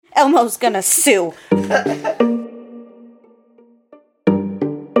Elmo's gonna sue.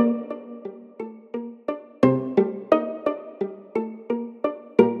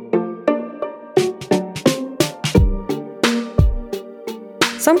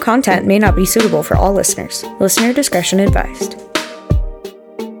 Some content may not be suitable for all listeners. Listener discretion advised.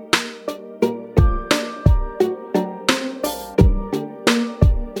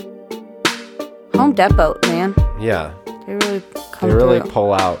 Home Depot, man. Yeah. They really come They really through.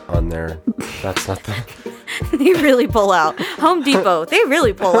 pull out on their... That's not the... They really pull out. Home Depot, they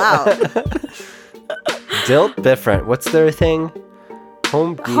really pull out. Dilt Different. What's their thing?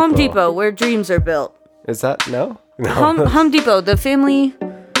 Home Depot. Home Depot, where dreams are built. Is that... No? No. Home Depot, the family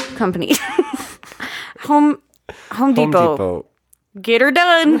company. Home Depot. Get her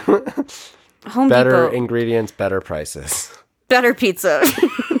done. Home Better Depot. ingredients, better prices. Better pizza.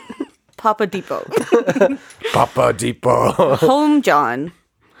 Papa Depot. Papa Depot. Home John.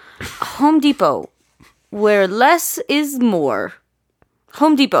 Home Depot, where less is more.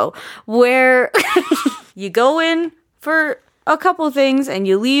 Home Depot, where you go in for a couple things and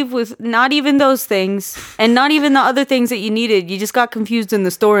you leave with not even those things and not even the other things that you needed. You just got confused in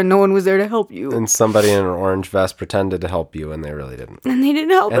the store and no one was there to help you. And somebody in an orange vest pretended to help you and they really didn't. And they didn't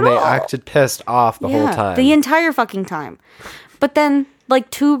help And at they all. acted pissed off the whole time. The entire fucking time. But then, like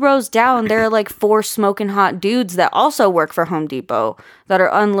 2 rows down, there are like 4 smoking hot dudes that also work for Home Depot that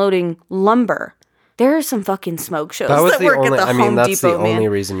are unloading lumber. There are some fucking smoke shows That was that the work only, at the I mean, Home that's Depot, the man. only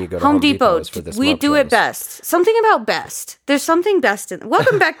reason you go to Home Depot is for the we smoke do it shows. best. Something about best. There's something best in.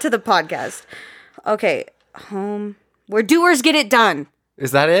 Welcome back to the podcast. Okay, home where doers get it done.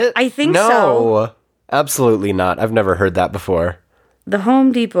 Is that it? I think no, so. Absolutely not. I've never heard that before. The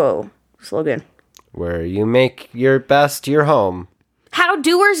Home Depot slogan. Where you make your best your home. How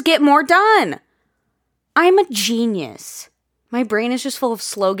doers get more done. I'm a genius. My brain is just full of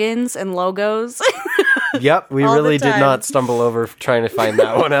slogans and logos. Yep, we All the really did time. not stumble over trying to find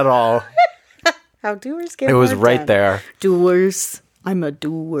that one at all. How doers get It was more right done. there. Doers. I'm a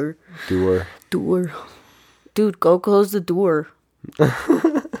doer. Doer. Doer. Dude, go close the door.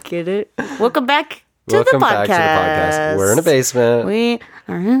 Get it? Welcome back to Welcome the back podcast. to the podcast. We're in a basement. We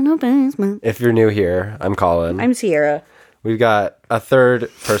are in a basement. If you're new here, I'm Colin. I'm Sierra. We've got a third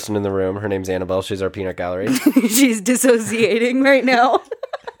person in the room. Her name's Annabelle. She's our peanut gallery. She's dissociating right now.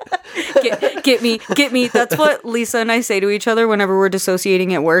 Get me. That's what Lisa and I say to each other whenever we're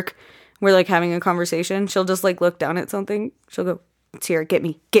dissociating at work. We're like having a conversation. She'll just like look down at something. She'll go, Sierra, get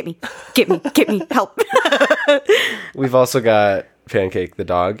me, help. We've also got Pancake the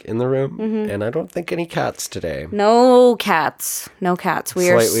dog in the room. And I don't think any cats today. No cats. We Slightly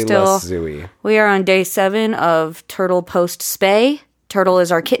are still less zooey. We are on day 7 of Turtle post spay. Turtle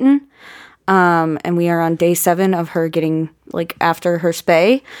is our kitten. And we are on day 7 of her getting like after her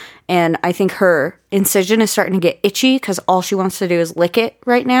spay. And I think her incision is starting to get itchy because all she wants to do is lick it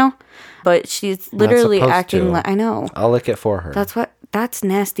right now. But she's literally supposed acting to. like, I know. I'll lick it for her. That's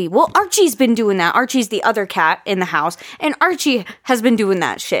nasty. Well, Archie's been doing that. Archie's the other cat in the house. And Archie has been doing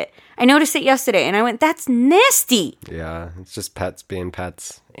that shit. I noticed it yesterday and I went, that's nasty. Yeah, it's just pets being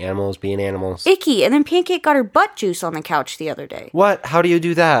pets. Animals being animals. Icky. And then Pancake got her butt juice on the couch the other day. What? How do you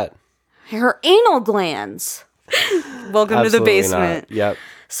do that? Her anal glands. Welcome to the Absolutely basement. not. Yep.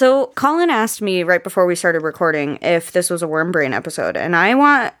 So Colin asked me right before we started recording if this was a worm brain episode. And I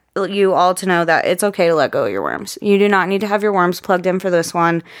want you all to know that it's okay to let go of your worms. You do not need to have your worms plugged in for this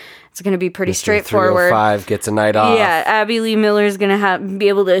one. It's going to be pretty straightforward. 305 gets a night off. Yeah, Abby Lee Miller is going to be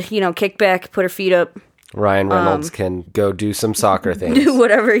able to, kick back, put her feet up, Ryan Reynolds can go do some soccer things do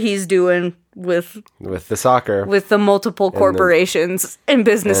whatever he's doing with with the soccer. the multiple corporations and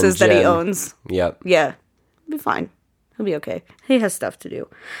businesses that he Jen. owns. Yep. Yeah, he'll be fine. He'll be okay. He has stuff to do.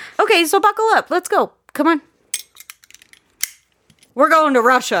 Okay, so buckle up. Let's go. Come on. We're going to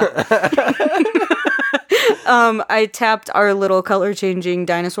Russia. I tapped our little color changing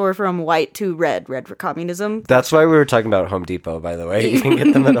dinosaur from white to red. Red for communism. That's why we were talking about Home Depot, by the way. You can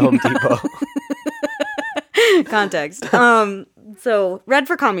get them at Home Depot. Context. So red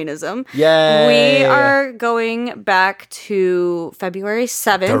for communism. Yay! We are going back to February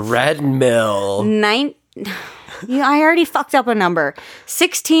 7th. The Red Mill. I already fucked up a number.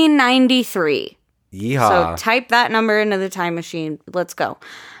 1693. Yeehaw. So type that number into the time machine. Let's go.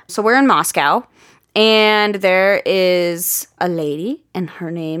 So we're in Moscow, and there is a lady, and her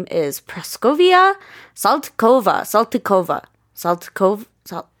name is Praskovia Saltykova.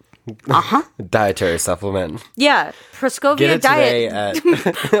 Dietary supplement. Yeah, Praskovia Get it today diet.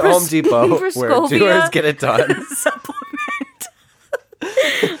 at Home Depot, where Praskovia doers get it done.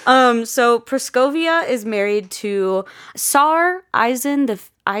 So Praskovia is married to Tsar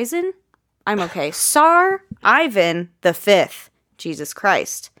Eisen? I'm okay. Tsar Ivan V. Jesus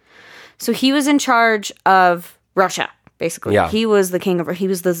Christ. So he was in charge of Russia, basically. Yeah. He was the he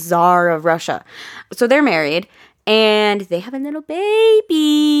was the Tsar of Russia. So they're married, and they have a little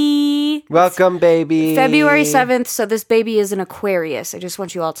baby. Welcome, baby. February 7th, so this baby is an Aquarius. I just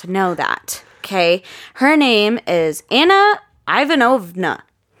want you all to know that. Okay? Her name is Anna Ivanovna.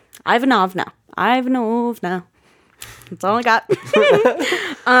 Ivanovna. That's all I got.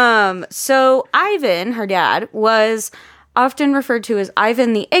 So Ivan, her dad, was often referred to as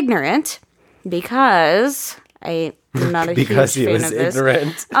Ivan the Ignorant because I'm not a Because he huge fan was of this.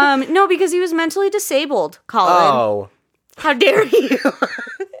 ignorant. No, because he was mentally disabled, Colin. Oh. How dare you?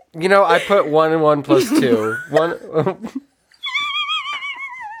 You know, I put 1 and 1 plus 2.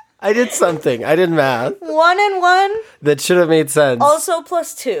 I did something. I did math. 1 and 1, That should have made sense. also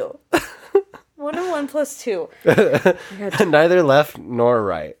plus 2. 1 and 1 plus 2. Neither left nor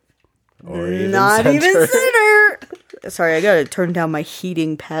right. Or even Not center. even center. Sorry, I gotta turn down my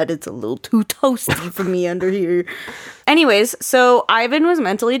heating pad. It's a little too toasty for me under here. Anyways, so Ivan was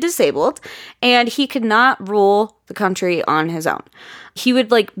mentally disabled, and he could not rule the country on his own. He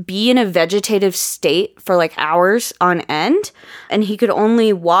would be in a vegetative state for hours on end, and he could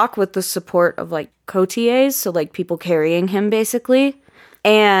only walk with the support of courtiers, so people carrying him basically.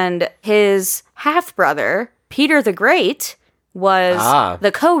 And his half-brother, Peter the Great, was the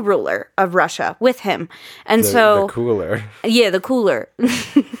co-ruler of Russia with him. And The cooler. Yeah, the cooler,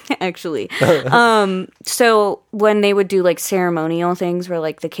 actually. So when they would do ceremonial things where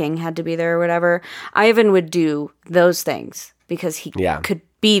the king had to be there or whatever, Ivan would do those things because he could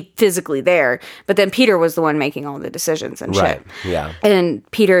be physically there. But then Peter was the one making all the decisions and Right, shit. yeah. And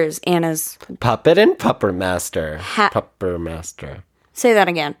Peter is Anna's... Puppet and Pupper Master. Pupper Master. Say that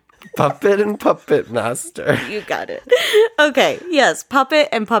again. Puppet and Puppet Master. You got it. Okay, yes, puppet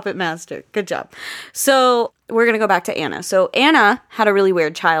and puppet master. Good job. So we're going to go back to Anna. So Anna had a really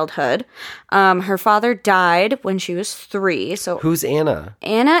weird childhood. Her father died when she was 3. So Who's Anna?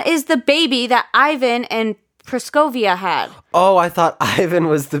 Anna is the baby that Ivan and Praskovia had. Oh, I thought Ivan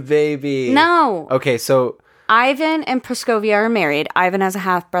was the baby. No. Okay, so... Ivan and Praskovia are married. Ivan has a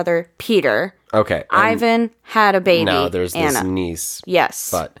half-brother, Peter. Okay. Ivan had a baby, Now there's this Anna. niece.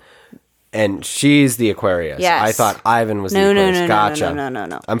 Yes. And she's the Aquarius. Yes. I thought Ivan was the No, no, Aquarius. no, no, Gotcha.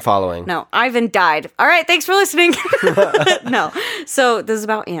 no. I'm following. No, Ivan died. All right, thanks for listening. No. So this is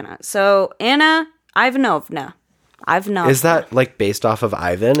about Anna. So Anna Ivanovna. Is that based off of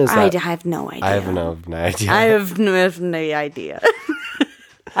Ivan? I have no idea. I have no idea. I have no idea.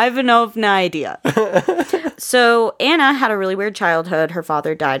 I have no idea. So Anna had a really weird childhood. Her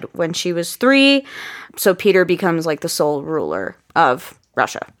father died when she was 3. So Peter becomes the sole ruler of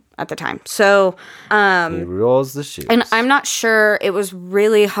Russia at the time. So he rules the shoes. and I'm not sure, it was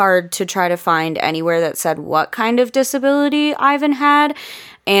really hard to try to find anywhere that said what kind of disability Ivan had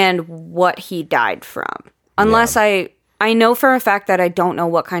and what he died from. Unless I know for a fact that I don't know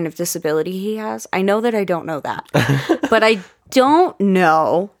what kind of disability he has. I know that I don't know that. But I don't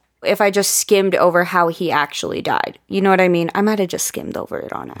know if I just skimmed over how he actually died. You know what I mean? I might have just skimmed over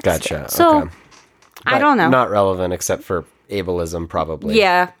it on accident. Gotcha. So, okay. I don't know. Not relevant except for ableism, probably.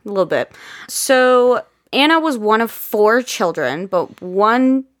 Yeah, a little bit. So Anna was one of 4 children, but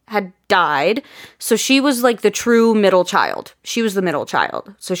one had died. So she was the true middle child. She was the middle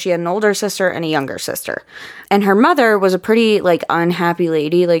child. So she had an older sister and a younger sister. And her mother was a pretty unhappy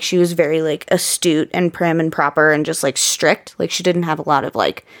lady. She was very astute and prim and proper and just strict. She didn't have a lot of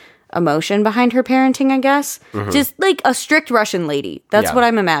emotion behind her parenting, I guess. Mm-hmm. Just a strict Russian lady. That's Yeah. what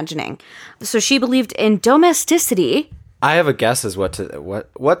I'm imagining. So she believed in domesticity. I have a guess as what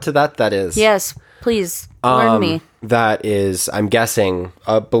to that is. Yes, please learn me. That is, I'm guessing,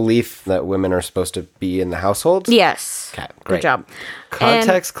 a belief that women are supposed to be in the household. Yes. Okay, great. Good job.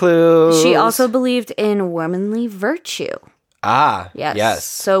 Context clues. She also believed in womanly virtue. Yes. Yes.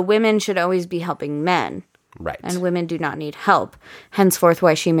 So women should always be helping men, Right. and women do not need help. Henceforth,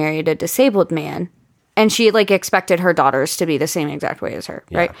 why she married a disabled man. And she expected her daughters to be the same exact way as her,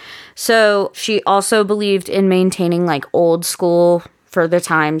 right? So she also believed in maintaining old school, for the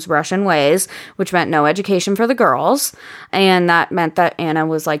times, Russian ways, which meant no education for the girls. And that meant that Anna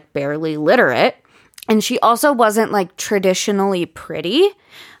was barely literate. And she also wasn't traditionally pretty.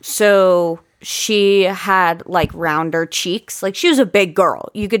 So she had rounder cheeks. She was a big girl.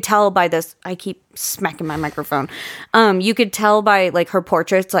 You could tell by this. I keep smacking my microphone. You could tell by her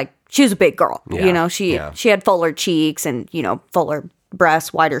portraits, she was a big girl. Yeah, She had fuller cheeks and, fuller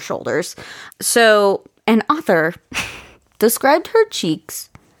breasts, wider shoulders. So an author described her cheeks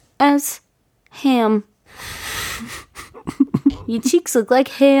as ham. Your cheeks look like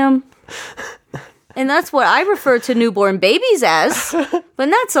ham. And that's what I refer to newborn babies as, but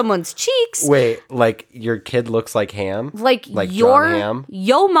not someone's cheeks. Wait, like your kid looks like ham? Like John Hamm?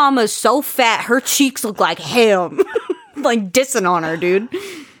 Yo mama's so fat, her cheeks look like ham. Like dissing on her, dude.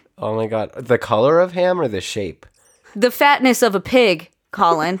 Oh my god. The color of ham or the shape? The fatness of a pig,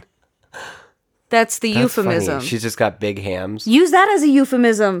 Colin. That's the That's euphemism. funny. She's just got big hams. Use that as a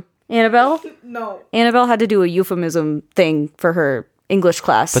euphemism, Annabelle. No. Annabelle had to do a euphemism thing for her English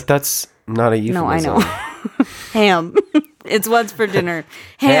class. But that's not a no, I euphemism. know. Ham. It's what's for dinner.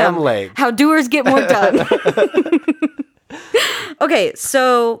 Ham leg. How doers get more done. Okay,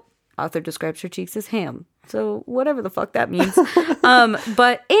 so author describes her cheeks as ham. So whatever the fuck that means.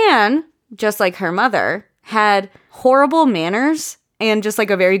 But Anne, just like her mother, had horrible manners and just like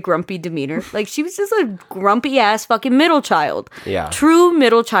a very grumpy demeanor. Like she was just a grumpy ass fucking middle child. Yeah. True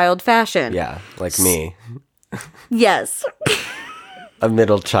middle child fashion. Yeah, like me. Yes. A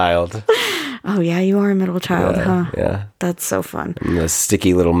middle child. Oh yeah, you are a middle child, huh? Yeah. That's so fun. And the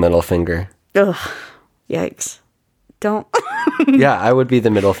sticky little middle finger. Ugh. Yikes. Don't. Yeah, I would be the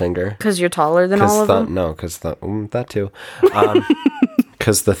middle finger. Because you're taller than all of them? No, because that too.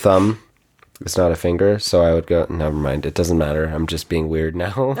 Because the thumb is not a finger, so I would go, never mind, it doesn't matter. I'm just being weird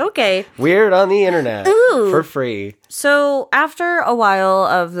now. Okay. Weird on the internet. Ooh. For free. So after a while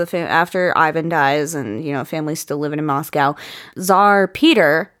of after Ivan dies and, you know, family's still living in Moscow, Tsar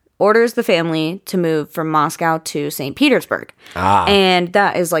Peter orders the family to move from Moscow to St. Petersburg. And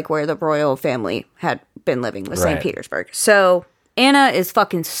that is like where the royal family had been living, was St. Right. Petersburg. So Anna is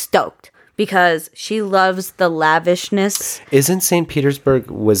fucking stoked because she loves the lavishness. Isn't St. Petersburg,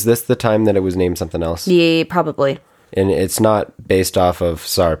 was this the time that it was named something else? Yeah, probably. And it's not based off of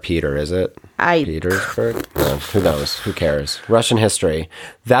Tsar Peter, is it? I- Petersburg? No, who knows? Who cares? Russian history.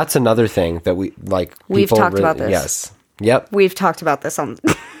 That's another thing that we, like, We've people talked about this. Yes. Yep. We've talked about this on...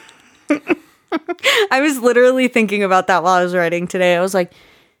 I was literally thinking about that while I was writing today. I was like,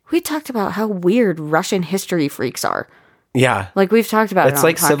 we talked about how weird Russian history freaks are. Yeah. Like, we've talked about it It's on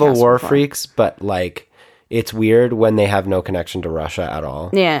like the Civil podcast War before. freaks, but, like, it's weird when they have no connection to Russia at all.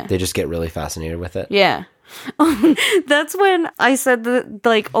 Yeah. They just get really fascinated with it. Yeah. That's when I said that,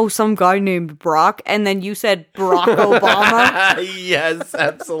 like, oh, some guy named Brock, and then you said Barack Obama. Yes,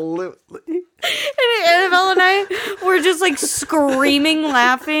 absolutely. And Annabelle and I were just like screaming,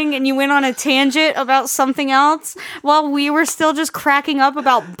 laughing, and you went on a tangent about something else while we were still just cracking up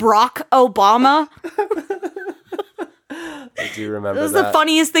about Barack Obama. I do remember It was that. the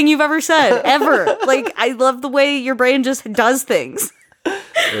funniest thing you've ever said, ever. Like, I love the way your brain just does things.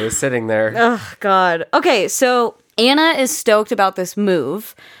 It was sitting there. Oh, God. Okay, so Anna is stoked about this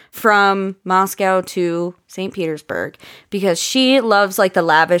move from Moscow to St. Petersburg because she loves, like, the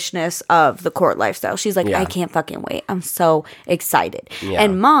lavishness of the court lifestyle. She's like, Yeah. I can't fucking wait. I'm so excited. Yeah.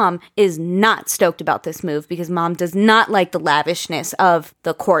 And Mom is not stoked about this move because Mom does not like the lavishness of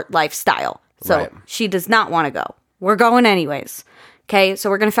the court lifestyle. So Right. she does not want to go. We're going anyways. Okay, so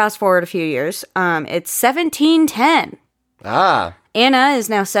we're going to fast forward a few years. It's 1710. Ah, Anna is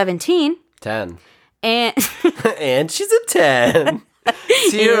now 17. 10. And And she's a 10.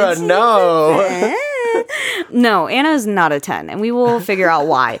 Tira, no. no, Anna is not a 10, and we will figure out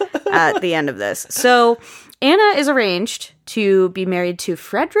why at the end of this. So Anna is arranged to be married to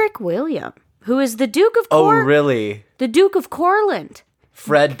Frederick William, who is the Duke of Oh, really? the Duke of Courland.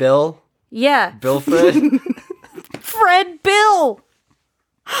 Fred Bill? Yeah, Bilfred? Fred Bill.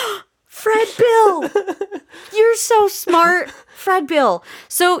 Fred Bill. You're so smart. Fred Bill.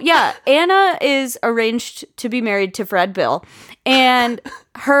 So yeah, Anna is arranged to be married to Fred Bill. And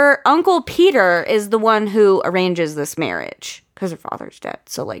her uncle Peter is the one who arranges this marriage because her father's dead.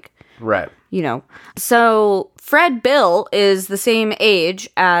 So like, Right. you know. So Fred Bill is the same age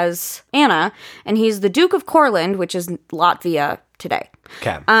as Anna, and he's the Duke of Courland, which is Latvia today.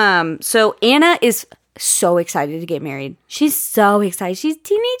 Okay. So Anna is so excited to get married. She's so excited. She's a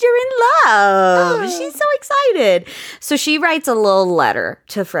teenager in love. She's so excited. So she writes a little letter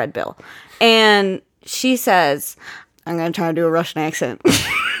to Fred Bill. And she says, I'm going to try to do a Russian accent.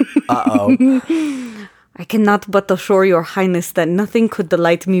 Uh-oh. I cannot but assure your highness that nothing could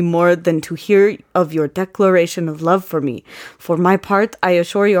delight me more than to hear of your declaration of love for me. For my part, I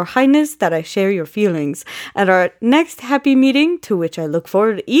assure your highness that I share your feelings. At our next happy meeting, to which I look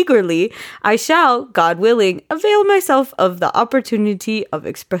forward eagerly, I shall, God willing, avail myself of the opportunity of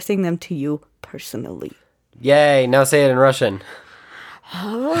expressing them to you personally. Yay. Now say it in Russian.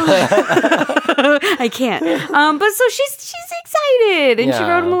 I can't. But so she's excited, and she Yeah.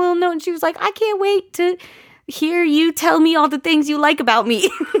 wrote him a little note, and she was like, "I can't wait to hear you tell me all the things you like about me,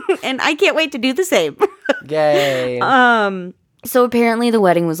 and I can't wait to do the same." Yay. So apparently the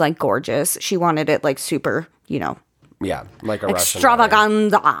wedding was like gorgeous. She wanted it like super, Yeah, like a Russian wedding.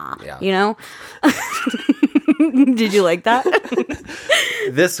 extravaganza, Yeah. Did you like that?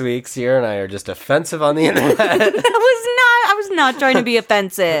 This week, Sierra and I are just offensive on the internet. I was not trying to be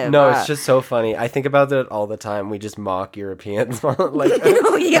offensive. No, it's just so funny. I think about it all the time. We just mock Europeans like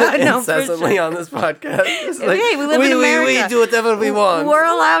incessantly on this podcast. It's like, hey, we live in America. We do whatever we want. We're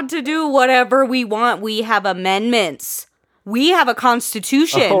allowed to do whatever we want. We have amendments. We have a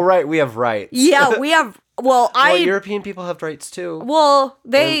constitution. Oh, right. We have rights. Yeah, we have. Well, European people have rights too. Well,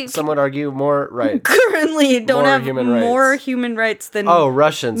 they. And some would argue more rights. Currently don't More have human rights. more human rights than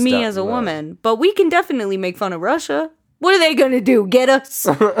Russians. me as a woman. But we can definitely make fun of Russia. What are they going to do? Get us?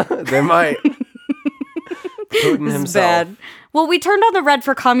 They might. Putin This himself. is bad. Well, we turned on the red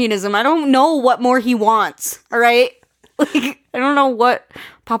for communism. I don't know what more he wants. All right? I don't know what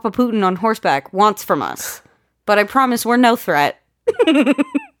Papa Putin on horseback wants from us. But I promise we're no threat.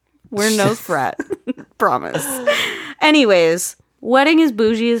 We're no threat. Promise. Anyways, wedding is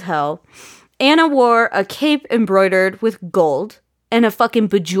bougie as hell. Anna wore a cape embroidered with gold and a fucking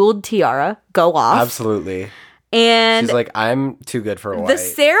bejeweled tiara. Go off. Absolutely. And she's like, I'm too good for white. the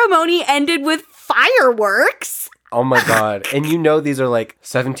ceremony ended with fireworks. Oh my God. And these are like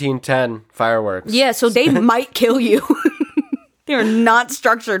 1710 fireworks. Yeah, so they might kill you. They're not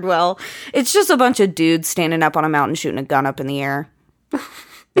structured well. It's just a bunch of dudes standing up on a mountain shooting a gun up in the air.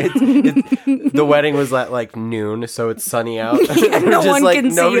 The wedding was at like noon, so it's sunny out. Yeah, no one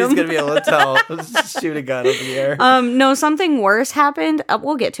can see nobody's him. gonna be able to tell. Shoot a gun up in the air. No, something worse happened.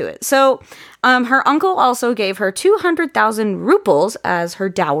 We'll get to it. So, her uncle also gave her 200,000 rubles as her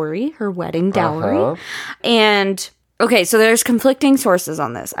dowry, her wedding dowry. And okay, so there's conflicting sources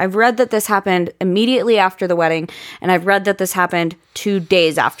on this. I've read that this happened immediately after the wedding, and I've read that this happened 2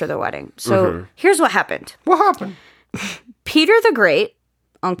 days after the wedding. So here's what happened. What happened? Peter the Great,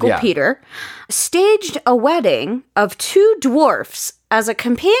 Uncle Peter, staged a wedding of 2 dwarfs as a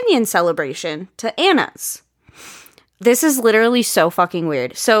companion celebration to Anna's. This is literally so fucking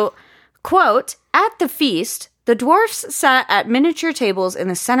weird. So, quote, at the feast, the dwarfs sat at miniature tables in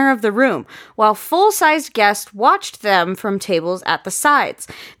the center of the room, while full-sized guests watched them from tables at the sides.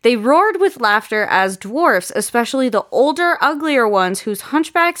 They roared with laughter as dwarfs, especially the older, uglier ones whose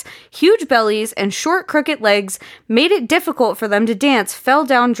hunchbacks, huge bellies, and short, crooked legs made it difficult for them to dance, fell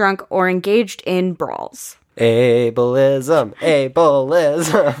down drunk, or engaged in brawls. Ableism.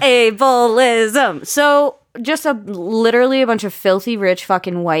 Ableism. So, just literally a bunch of filthy, rich,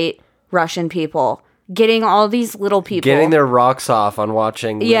 fucking white Russian people getting all these little people. Getting their rocks off on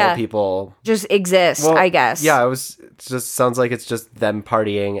watching little people. Just exist, I guess. Yeah, it just sounds like it's just them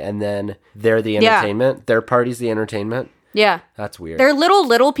partying and then they're the entertainment. Yeah. Their party's the entertainment. Yeah. That's weird. Their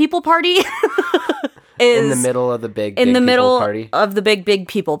little people party is in the middle of the big party. Of the big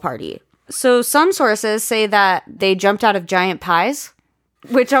people party. So some sources say that they jumped out of giant pies,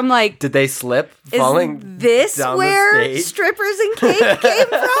 which I'm like, did they slip falling is this down where the stage? Strippers and cake came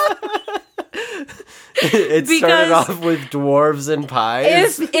from? It started off with dwarves and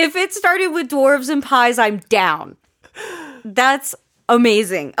pies. If it started with dwarves and pies, I'm down. That's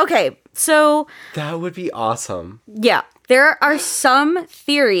amazing. Okay, so that would be awesome. Yeah, there are some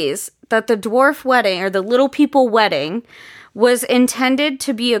theories that the dwarf wedding or the little people wedding was intended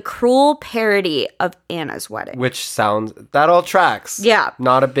to be a cruel parody of Anna's wedding. That all tracks. Yeah.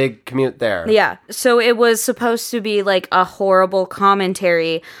 Not a big commute there. Yeah. So it was supposed to be like a horrible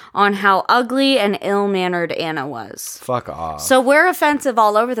commentary on how ugly and ill-mannered Anna was. Fuck off. So we're offensive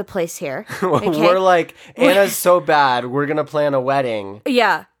all over the place here. Okay? We're like, Anna's so bad, we're going to plan a wedding.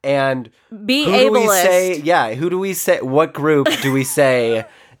 Yeah. And be ableist. Who do we say, what group do we say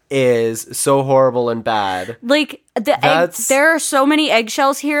is so horrible and bad? Like, there are so many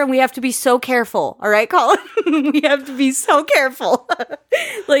eggshells here, and we have to be so careful. All right, Colin? We have to be so careful.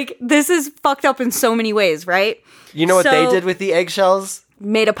 Like, this is fucked up in so many ways, right? You know what they did with the eggshells?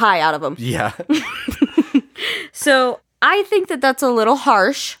 Made a pie out of them. Yeah. So I think that that's a little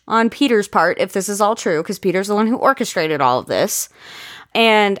harsh on Peter's part, if this is all true, because Peter's the one who orchestrated all of this.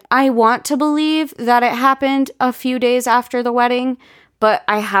 And I want to believe that it happened a few days after the wedding, but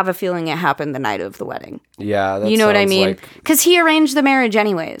I have a feeling it happened the night of the wedding. Yeah, that you know what I mean? Because he arranged the marriage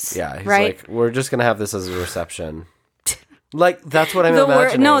anyways. Yeah, he's right? like, we're just going to have this as a reception. Like, that's what I'm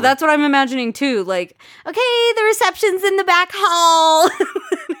imagining. No, that's what I'm imagining too. Like, okay, the reception's in the back hall.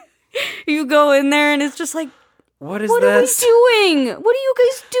 You go in there and it's just like, what is this? What are we doing? What are you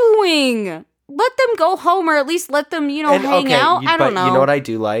guys doing? Let them go home, or at least let them, hang out. I don't know. You know what I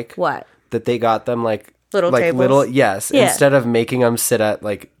do like? What? That they got them little tables. Yes. Yeah. Instead of making them sit at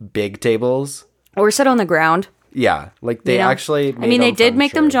like big tables. Or sit on the ground. Yeah, like they You know? actually. I mean, they did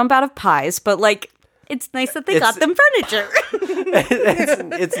make them jump. jump out of pies, but like, it's nice that they got them furniture.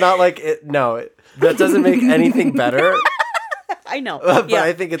 It's not like it. No, that doesn't make anything better. I know, But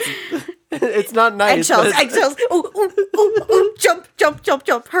I think it's not nice. eggshells, eggshells. Ooh, ooh, ooh, ooh. Jump, jump, jump,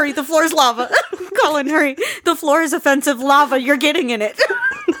 jump. Hurry, the floor's lava. Colin, hurry. The floor is offensive lava. You're getting in it.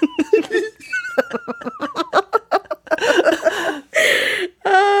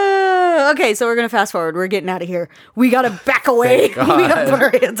 Okay, so we're going to fast forward. We're getting out of here. We got to back away. We got to put our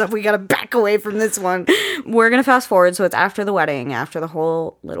hands up. We got to back away from this one. We're going to fast forward. So it's after the wedding, after the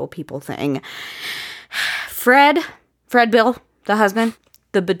whole little people thing. Fred Bill, the husband,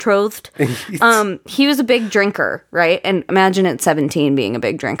 the betrothed, he was a big drinker, right? And imagine at 17 being a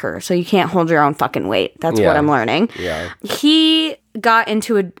big drinker. So you can't hold your own fucking weight. That's what I'm learning. Yeah. He got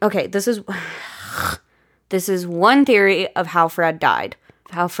into this is one theory of how Fred died.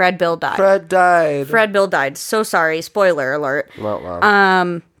 How Fred Bill died. Fred Bill died. So sorry. Spoiler alert.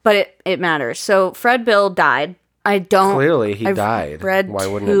 Well. But it matters. So Fred Bill died. Clearly he died. Why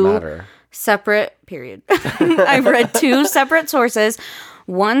wouldn't it matter? Separate period. I've read two separate sources.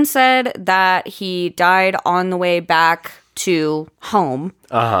 One said that he died on the way back to home,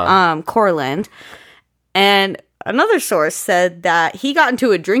 Courland. And another source said that he got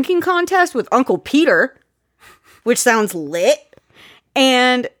into a drinking contest with Uncle Peter, which sounds lit.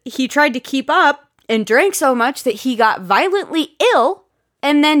 And he tried to keep up and drank so much that he got violently ill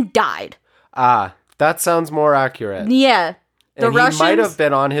and then died. That sounds more accurate. Yeah. And he might have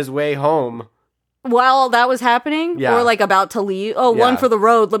been on his way home while that was happening, Yeah. or like about to leave. Oh, one for the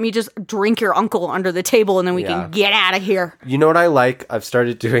road. Let me just drink your uncle under the table and then we can get out of here. You know what I like? I've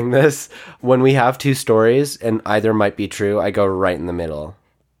started doing this. When we have two stories and either might be true, I go right in the middle.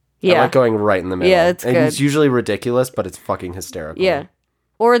 Yeah. I like going right in the middle. Yeah, it's and good. it's usually ridiculous, but it's fucking hysterical. Yeah.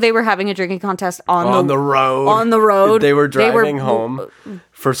 Or they were having a drinking contest on the road. On the road. They were driving home.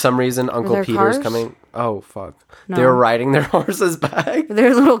 For some reason, Uncle there Peter's cars? coming. Oh, fuck. No. They were riding their horses back.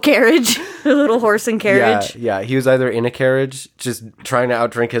 Their little carriage. Their little horse and carriage. Yeah. He was either in a carriage, just trying to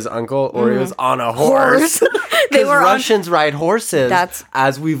outdrink his uncle, or he was on a horse. They were Russians ride horses. That's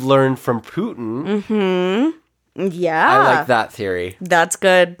as we've learned from Putin. Mm-hmm. Yeah. I like that theory. That's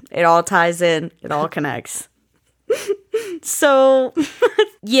good. It all ties in. It all connects. So,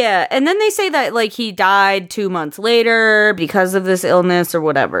 yeah. And then they say that, like, he died 2 months later because of this illness or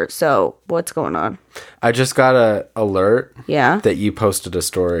whatever. So, what's going on? I just got a alert Yeah. that you posted a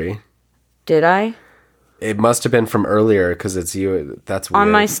story. Did I? It must have been from earlier because it's you. That's weird.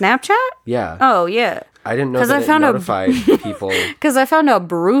 On my Snapchat? Yeah. Oh, yeah. I didn't know I that found it notified people. Because I found a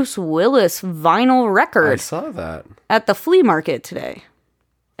Bruce Willis vinyl I record saw that. at the flea market today.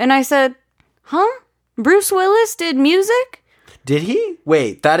 And I said, huh? Bruce Willis did music? Did he?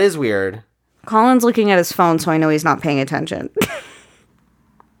 Wait, that is weird. Colin's looking at his phone, so I know he's not paying attention.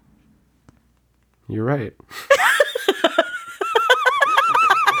 You're right.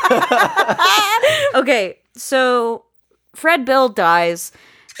 Okay, so Fred Bill dies.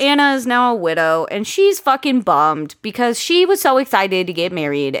 Anna is now a widow, and she's fucking bummed because she was so excited to get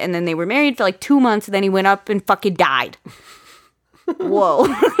married, and then they were married for like 2 months, and then he went up and fucking died. Whoa.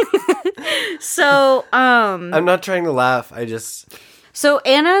 So, I'm not trying to laugh. So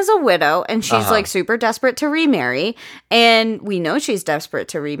Anna is a widow, and she's like super desperate to remarry, and we know she's desperate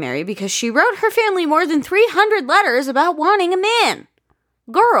to remarry because she wrote her family more than 300 letters about wanting a man.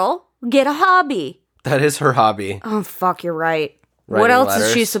 Girl, get a hobby. That is her hobby. Oh, fuck, you're right. What Writing else is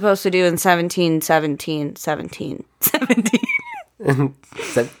letters. she supposed to do in 17? 17?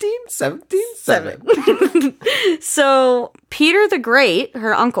 So Peter the Great,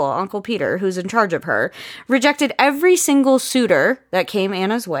 her Uncle Peter, who's in charge of her, rejected every single suitor that came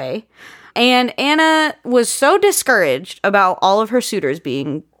Anna's way. And Anna was so discouraged about all of her suitors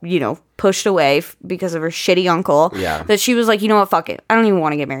being, pushed away because of her shitty uncle that she was like, you know what, fuck it. I don't even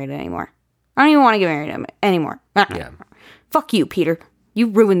want to get married anymore. Yeah. Fuck you, Peter. You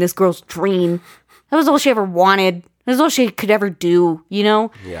ruined this girl's dream. That was all she ever wanted. That was all she could ever do,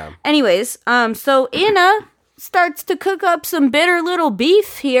 Yeah. Anyways, so Anna starts to cook up some bitter little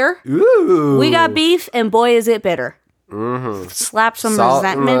beef here. Ooh. We got beef, and boy, is it bitter. Mm-hmm. Slap some Salt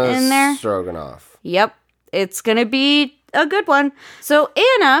resentment in there. Stroganoff. Yep. It's going to be a good one. So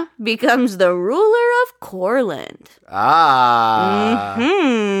Anna becomes the ruler of Courland.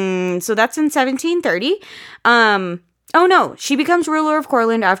 So that's in 1730. Oh no, she becomes ruler of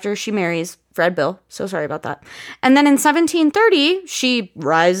Courland after she marries Fred Bill. So sorry about that. And then in 1730, she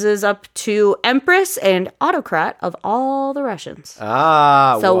rises up to empress and autocrat of all the Russians. So,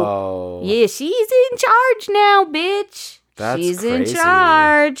 whoa. yeah, she's in charge now, bitch. That's She's crazy. in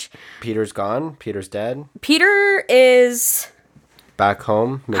charge. Peter's gone. Peter's dead. Peter is Back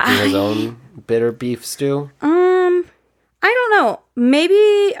home, making his own bitter beef stew. I don't know.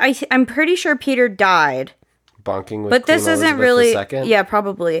 Maybe I'm pretty sure Peter died. Bonking with But this Queen isn't Elizabeth really II. yeah,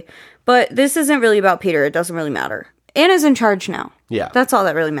 probably. But this isn't really about Peter. It doesn't really matter. Anna's in charge now. Yeah. That's all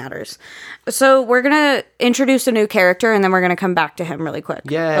that really matters. So we're going to introduce a new character and then we're going to come back to him really quick.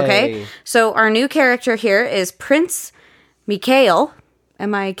 Yay. Okay? So our new character here is Prince Mikhail.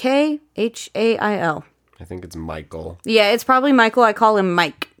 Mikhail. I think it's Michael. Yeah, it's probably Michael. I call him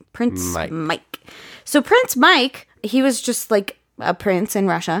Mike. Prince Mike. So Prince Mike, he was just like a prince in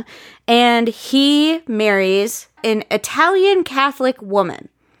Russia, and he marries an Italian Catholic woman.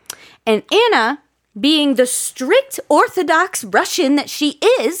 And Anna, being the strict Orthodox Russian that she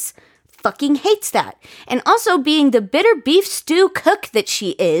is, fucking hates that. And also being the bitter beef stew cook that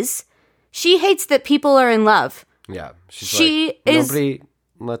she is, she hates that people are in love. Yeah. She like, is- nobody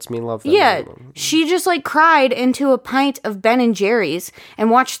lets me love them. Yeah, she just like cried into a pint of Ben and Jerry's and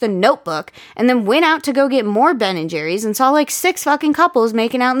watched The Notebook and then went out to go get more Ben and Jerry's and saw like 6 fucking couples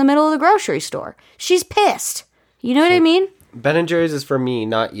making out in the middle of the grocery store. She's pissed. You know what I mean? Ben & Jerry's is for me,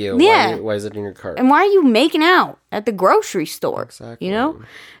 not you. Yeah. Why is it in your cart? And why are you making out at the grocery store? Exactly. You know?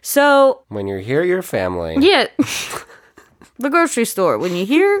 So, When you're here, you're family. yeah. The grocery store. When you're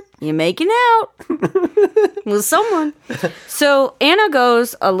here, you're making out with someone. So Anna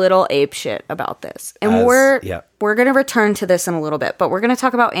goes a little apeshit about this. And we're going to return to this in a little bit, but we're going to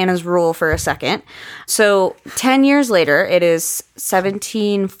talk about Anna's rule for a second. So 10 years later, it is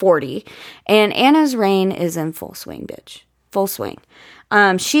 1740, and Anna's reign is in full swing, bitch. Full swing.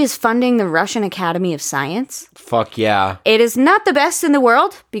 She is funding the Russian Academy of Science. Fuck yeah. It is not the best in the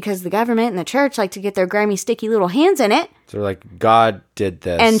world because the government and the church like to get their grimy, sticky little hands in it So like, God did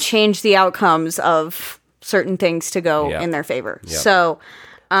this. and change the outcomes of certain things to go Yep. in their favor. Yep. So,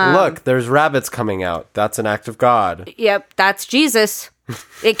 Look, there's rabbits coming out. That's an act of God. yep, that's Jesus.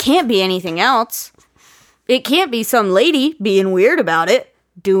 It can't be anything else. It can't be some lady being weird about it,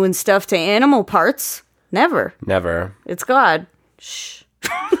 doing stuff to animal parts. Never. Never. It's God. Shh.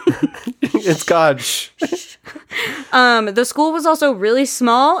 It's God. Shh. The school was also really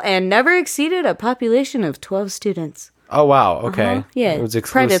small and never exceeded a population of 12 students. Oh, wow. Okay. Yeah, It was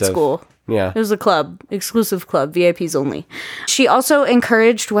exclusive. private school. Yeah. It was a club, exclusive club, VIPs only. She also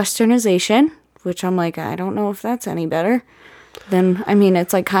encouraged westernization, which I'm like, I don't know if that's any better. Then, I mean,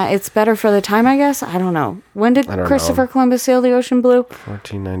 it's like, it's better for the time, I guess. I don't know. When did don't Christopher know. Columbus sail the ocean blue?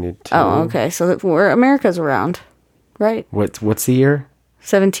 1492. Oh, okay. So America's around, right? What's the year?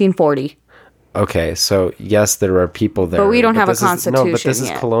 1740. Okay, so yes, there are people there. But we don't have a this is- No, but constitution this is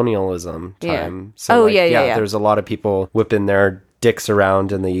yet. colonialism Yeah. time. So Oh, like, yeah. There's a lot of people whipping their dicks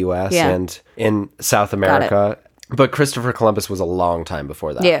around in the U.S. Yeah. and in South America. But Christopher Columbus was a long time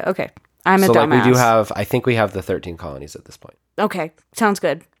before that. Yeah, okay. I'm a So like dumbass. we do have, I think we have the 13 colonies at this point. Okay, sounds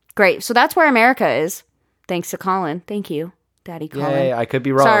good. Great. So that's where America is. Thanks to Colin. Thank you, Daddy Colin. Yay, I could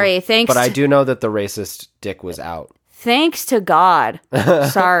be wrong. Sorry, thanks But I to- do know that the racist dick was out. Thanks to God.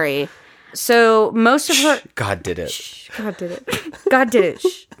 Sorry. So most of her... God did it. God did it. God did it.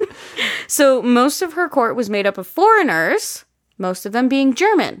 Shh. So most of her court was made up of foreigners, most of them being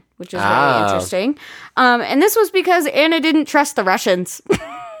German, which is very interesting. And this was because Anna didn't trust the Russians.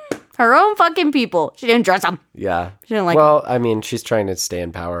 Her own fucking people. She didn't trust them. Yeah. She didn't like well, I mean, she's trying to stay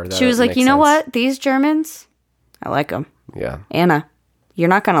in power. She was like, you know what? These Germans, I like them. Yeah. Anna, you're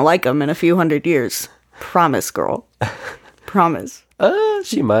not going to like them in a few hundred years. Promise, girl. Promise.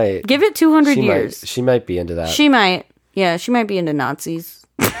 She might. Give it 200 years. She might be into that. She might. Yeah, she might be into Nazis.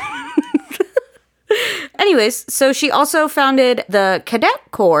 Anyways, so she also founded the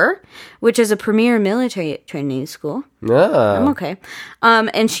Cadet Corps, which is a premier military training school. I'm okay.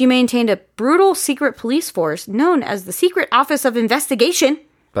 And she maintained a brutal secret police force known as the Secret Office of Investigation.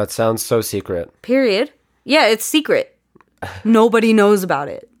 That sounds so secret. Period. Yeah, it's secret. Nobody knows about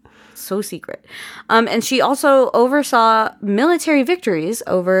it. So secret. And she also oversaw military victories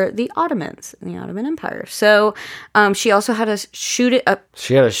over the Ottomans in the Ottoman Empire. So she also had to shoot it up.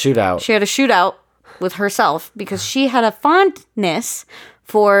 She had a shootout. She had a shootout with herself because she had a fondness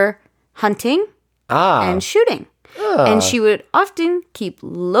for hunting and shooting. And she would often keep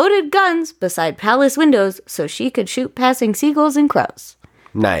loaded guns beside palace windows so she could shoot passing seagulls and crows.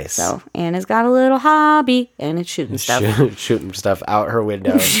 Nice. So Anna's got a little hobby, and it's shooting stuff. Shooting stuff out her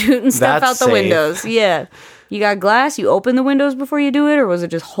window. Shooting stuff That's out the safe. windows. Yeah. You got glass, you open the windows before you do it, or was it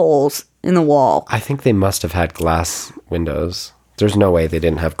just holes in the wall? I think they must have had glass windows. There's no way they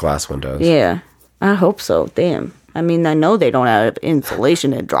didn't have glass windows. Yeah. I hope so. Damn. I mean, I know they don't have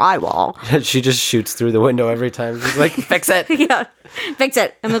insulation and drywall. She just shoots through the window every time. She's like, fix it. Yeah, fix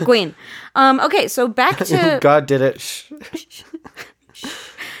it. I'm the queen. Okay, so back to... God did it. Shh.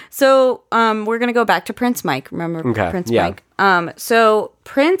 So we're going to go back to Prince Mike. Remember Prince Mike? So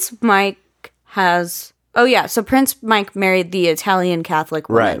Prince Mike has... Oh, yeah. So Prince Mike married the Italian Catholic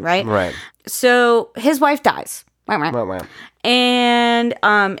woman, right? Right. So his wife dies. Wow. And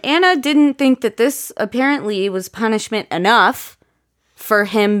Anna didn't think that this apparently was punishment enough for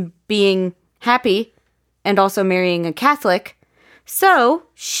him being happy and also marrying a Catholic. So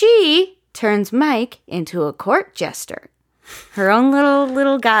she turns Mike into a court jester. Her own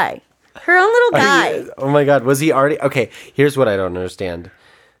little guy. Her own little guy. Oh my God. Was he already? Okay, here's what I don't understand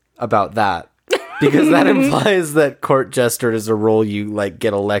about that. Because that implies that court jester is a role you like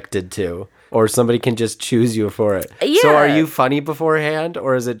get elected to. Or somebody can just choose you for it. Yeah. So are you funny beforehand?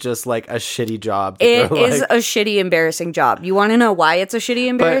 Or is it just like a shitty job? It is a shitty, embarrassing job. You want to know why it's a shitty,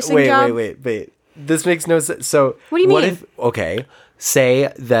 embarrassing job? Wait. This makes no sense. So what do you mean? Okay,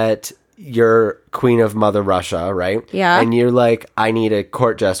 say that you're queen of Mother Russia, right? Yeah. And you're like, I need a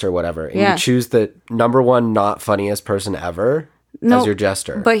court jester or whatever. And you choose the number one not funniest person ever as your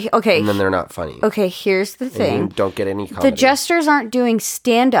jester. But, okay. And then they're not funny. Okay, here's the thing. You don't get any comedy. The jesters aren't doing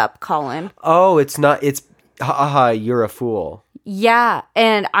stand-up, Colin. Oh, it's not. It's, you're a fool. Yeah,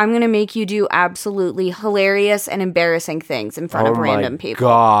 and I'm going to make you do absolutely hilarious and embarrassing things in front of random people.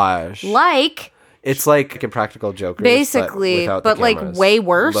 Gosh. Like... It's like Impractical Jokers, basically, but like way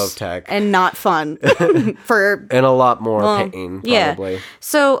worse low tech and not fun for and a lot more pain. Probably. Yeah.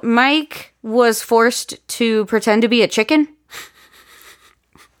 So Mike was forced to pretend to be a chicken,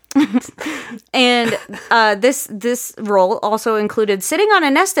 and this role also included sitting on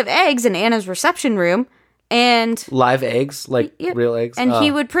a nest of eggs in Anna's reception room. And live eggs, like real eggs, and he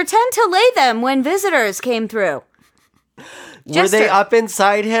would pretend to lay them when visitors came through. Were they up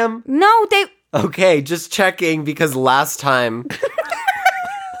inside him? No, they. Okay, just checking because last time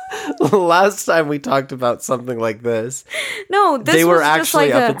we talked about something like this. No, they were was actually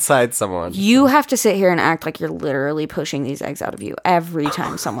just like up inside someone. You have to sit here and act like you're literally pushing these eggs out of you every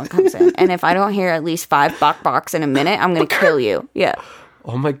time someone comes in. And if I don't hear at least 5 bok in a minute, I'm going to kill you. Yeah.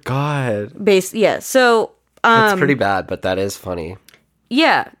 Oh my God. Yeah. So that's pretty bad, but that is funny.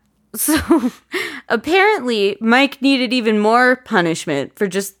 Yeah. So apparently Mike needed even more punishment for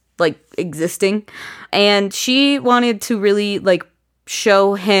just like existing, and she wanted to really like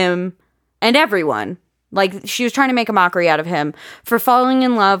show him and everyone, like she was trying to make a mockery out of him for falling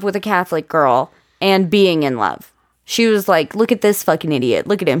in love with a Catholic girl and being in love. She was like, look at this fucking idiot,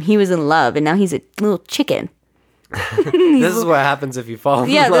 look at him, he was in love and now he's a little chicken. This is what happens if you fall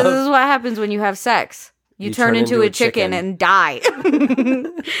in love. This is what happens when you have sex. You turn into a chicken and die.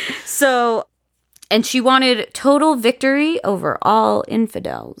 So, and she wanted total victory over all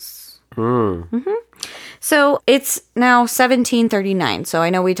infidels. Mm-hmm. So it's now 1739. So I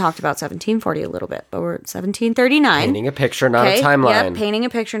know we talked about 1740 a little bit, but we're at 1739. Painting a picture, not a timeline. Yep, painting a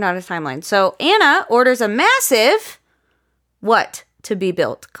picture, not a timeline. So Anna orders a massive what to be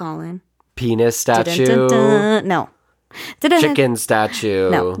built, Colin? Penis statue. Dun-dun-dun-dun. No. Chicken statue.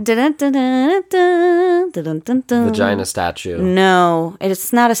 No. Vagina statue. No,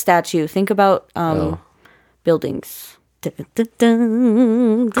 it's not a statue. Think about buildings.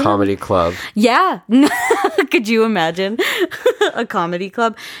 Comedy club. Yeah. Could you imagine a comedy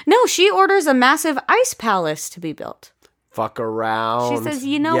club? No, she orders a massive ice palace to be built. Fuck around. She says,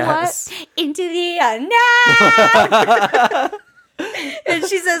 you know what? Into the unknown. And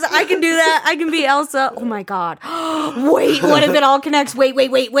she says, I can do that. I can be Elsa. Oh my God. Wait, what if it all connects? Wait.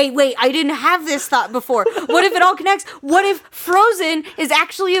 I didn't have this thought before. What if it all connects? What if Frozen is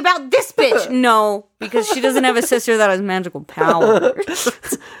actually about this bitch? No, because she doesn't have a sister that has magical powers.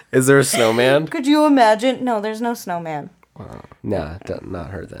 Is there a snowman? Could you imagine? No, there's no snowman. Nah,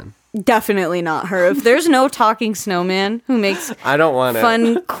 not her then. Definitely not her. If there's no talking snowman who makes I don't want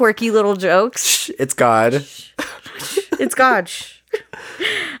fun, quirky little jokes. It's God. It's God.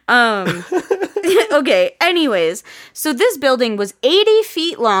 Okay, anyways. So this building was 80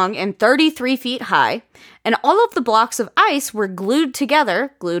 feet long and 33 feet high, and all of the blocks of ice were glued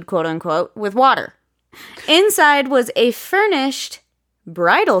together, glued quote unquote, with water. Inside was a furnished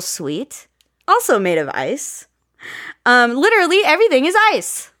bridal suite, also made of ice. Literally everything is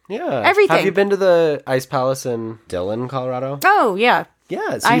ice. Yeah. Everything. Have you been to the Ice Palace in Dillon, Colorado? Oh, yeah.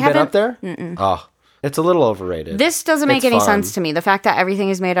 Yeah. So you've been up there? Mm-mm. Oh, it's a little overrated. This doesn't make any sense to me. The fact that everything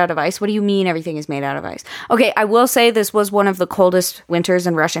is made out of ice. What do you mean everything is made out of ice? Okay, I will say this was one of the coldest winters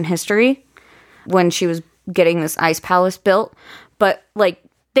in Russian history when she was getting this ice palace built. But, like,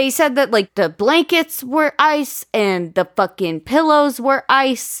 They said that, like, the blankets were ice and the fucking pillows were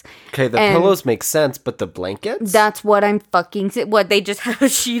ice. Okay, the pillows make sense, but the blankets? That's what I'm fucking... What, they just have a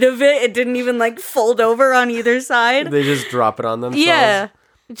sheet of it? It didn't even, like, fold over on either side? They just drop it on themselves? Yeah.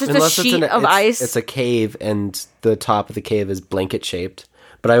 Just a sheet of ice. It's a cave, and the top of the cave is blanket-shaped.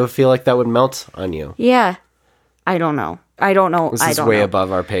 But I would feel like that would melt on you. Yeah. I don't know. This is way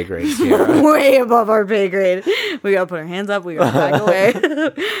above our pay grades here. Way above our pay grade. We gotta put our hands up. We gotta back away.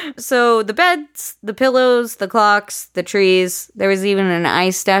 So the beds, the pillows, the clocks, the trees. There was even an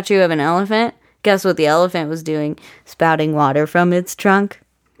ice statue of an elephant. Guess what the elephant was doing? Spouting water from its trunk.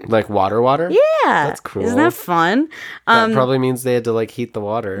 Like water? Yeah. That's cool. Isn't that fun? That probably means they had to, like, heat the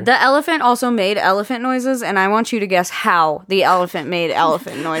water. The elephant also made elephant noises, and I want you to guess how the elephant made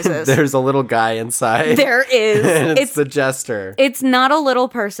elephant noises. There's a little guy inside. There is. And it's the jester. It's not a little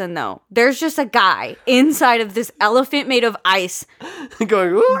person, though. There's just a guy inside of this elephant made of ice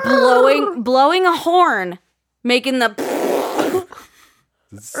Going, blowing a horn, making the...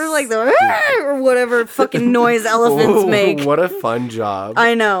 or like the... or whatever fucking noise elephants make. What a fun job.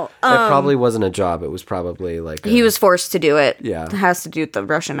 I know. It probably wasn't a job. It was probably like... He was forced to do it. Yeah. It has to do with the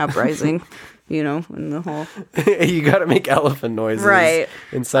Russian uprising, you know, and the whole... You gotta make elephant noises. Right.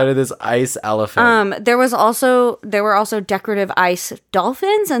 Inside of this ice elephant. There were also decorative ice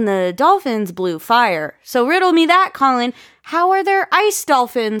dolphins, and the dolphins blew fire. So riddle me that, Colin. How are there ice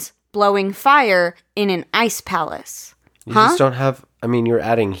dolphins blowing fire in an ice palace? You just don't have... I mean, you're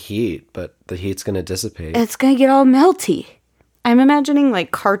adding heat, but the heat's going to dissipate. It's going to get all melty. I'm imagining,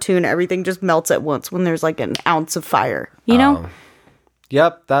 like, cartoon, everything just melts at once when there's, like, an ounce of fire. You know?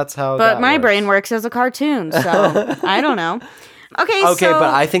 Yep, that's how But that my works. brain works as a cartoon, so I don't know. Okay,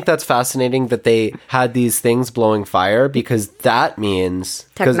 but I think that's fascinating that they had these things blowing fire, because that means...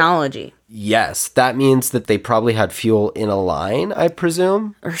 Technology. Yes, that means that they probably had fuel in a line, I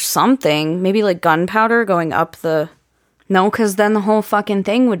presume. Or something. Maybe, like, gunpowder going up the... No, because then the whole fucking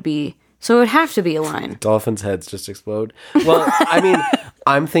thing would be... So it would have to be a line. Dolphins' heads just explode. Well, I mean,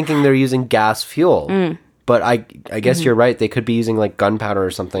 I'm thinking they're using gas fuel. But I guess you're right. They could be using, like, gunpowder or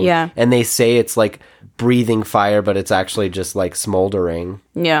something. Yeah. And they say it's, like, breathing fire, but it's actually just, like, smoldering.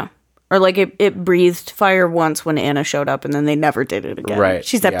 Yeah. Or, like, it breathed fire once when Anna showed up, and then they never did it again. Right.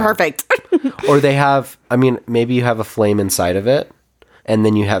 She said, yeah. perfect. Or they have... I mean, maybe you have a flame inside of it, and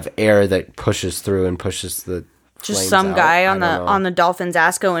then you have air that pushes through and pushes the... Just some guy on the dolphin's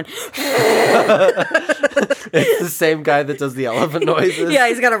ass going... It's the same guy that does the elephant noises. Yeah,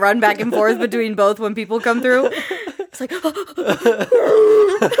 he's got to run back and forth between both when people come through. It's like...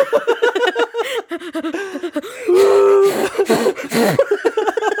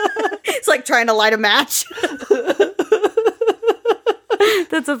 It's like trying to light a match.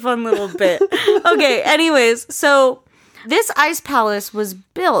 That's a fun little bit. Okay, anyways, so this ice palace was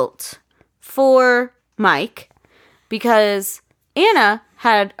built for Mike... because Anna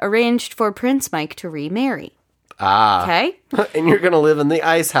had arranged for Prince Mike to remarry. Ah. Okay? And you're going to live in the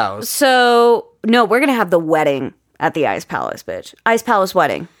ice house. So, no, we're going to have the wedding at the Ice Palace, bitch. Ice Palace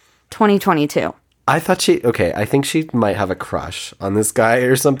wedding, 2022. I think she might have a crush on this guy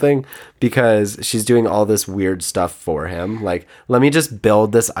or something, because she's doing all this weird stuff for him. Like, let me just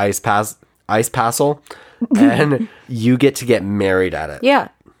build this ice castle, and you get to get married at it. Yeah.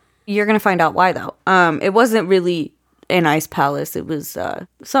 You're going to find out why, though. It wasn't really an ice palace. It was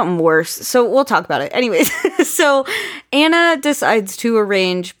something worse. So we'll talk about it. Anyways, so Anna decides to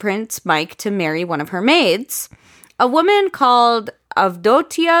arrange Prince Mike to marry one of her maids, a woman called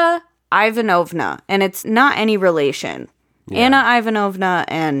Avdotia Ivanovna. And it's not any relation. Yeah. Anna Ivanovna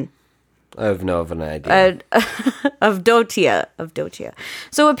and... I have no idea. Avdotia.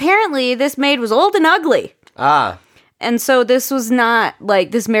 So apparently this maid was old and ugly. Ah. And so this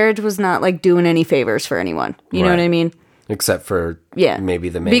marriage was not like doing any favors for anyone. You know what I mean? Except for maybe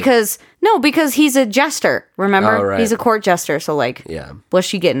the maid. Because he's a jester, remember? Oh, right. He's a court jester, so like, what's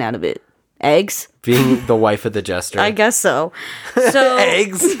she getting out of it? Eggs? Being the wife of the jester. I guess so. So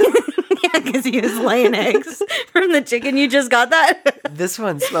eggs? Yeah, because he was laying eggs from the chicken. You just got that? This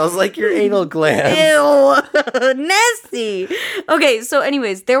one smells like your anal gland. Ew. Nasty. Okay, so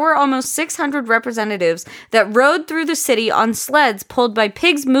anyways, there were almost 600 representatives that rode through the city on sleds pulled by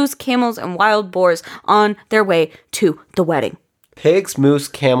pigs, moose, camels, and wild boars on their way to the wedding. Pigs, moose,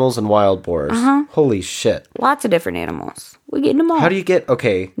 camels, and wild boars. Uh-huh. Holy shit. Lots of different animals. We're getting them all. How do you get...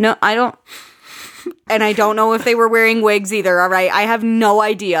 Okay. No, I don't... And I don't know if they were wearing wigs either, all right? I have no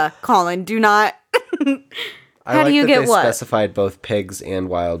idea. Colin, do not... How do you get what? They specified both pigs and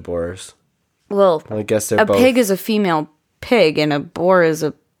wild boars. Well, I guess they're both... A pig is a female pig, and a boar is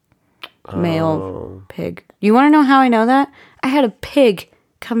a male pig. You want to know how I know that? I had a pig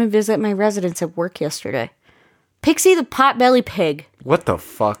come and visit my residence at work yesterday. Pixie the potbelly pig. What the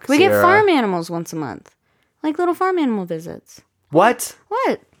fuck, We get Sierra? farm animals once a month. Like little farm animal visits. What?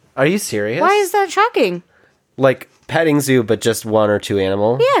 What? Are you serious? Why is that shocking? Like petting zoo, but just one or two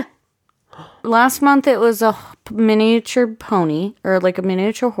animal? Yeah. Last month it was a miniature pony, or like a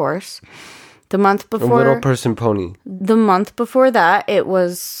miniature horse. The month A before... little person pony. The month before that, it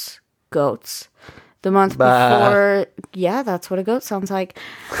was goats. The month before... Yeah, that's what a goat sounds like.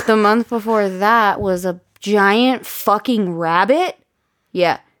 The month before that was a giant fucking rabbit.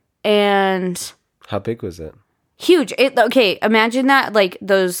 Yeah. And... How big was it? Huge. Okay, imagine that, like,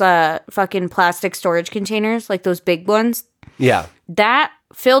 those fucking plastic storage containers, like those big ones. Yeah. That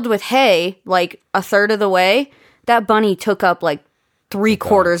filled with hay, like, a third of the way, that bunny took up, like,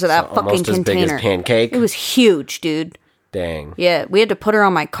 3/4 of that So fucking almost as container. big as Pancake? It was huge, dude. Dang. Yeah, we had to put her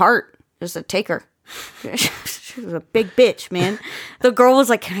on my cart just to take her. She was a big bitch, man. The girl was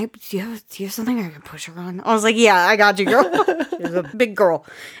like, do you have something I can push her on? I was like, yeah, I got you, girl. She was a big girl.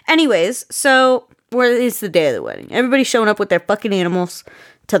 Anyways, so it's the day of the wedding. Everybody's showing up with their fucking animals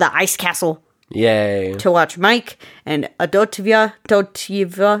to the ice castle Yay. to watch Mike and Adotia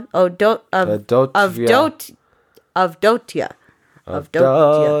Dotia.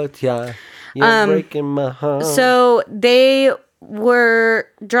 You're breaking my heart. So they were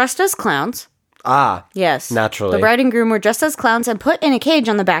dressed as clowns. Ah. Yes. Naturally. The bride and groom were dressed as clowns and put in a cage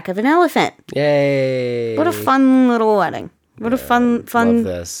on the back of an elephant. Yay. What a fun little wedding. What a fun Love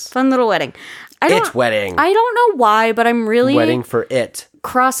this. fun little wedding. It wedding. I don't know why, but I'm really Wedding for it.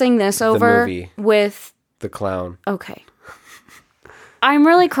 crossing this over movie. with... The clown. Okay. I'm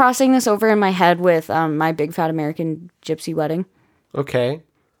really crossing this over in my head with My Big Fat American Gypsy Wedding. Okay.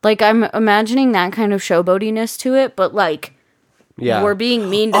 Like, I'm imagining that kind of showboatiness to it, but, like, Yeah. we're being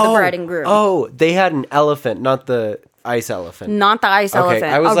mean to the bride and groom. Oh, they had an elephant, not the ice elephant. Not the ice Okay,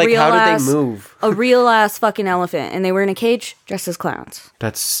 elephant. I was A like, real how did ass- they move? A real ass fucking elephant. And they were in a cage dressed as clowns.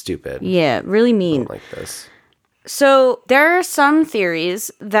 That's stupid. Yeah, really mean. Like this. So there are some theories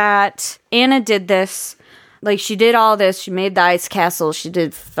that Anna did this. Like, she did all this. She made the ice castle. She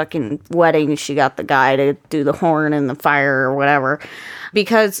did fucking wedding. She got the guy to do the horn and the fire or whatever.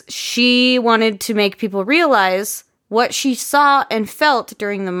 Because she wanted to make people realize what she saw and felt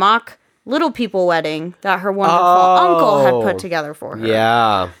during the mock little people wedding that her wonderful uncle had put together for her.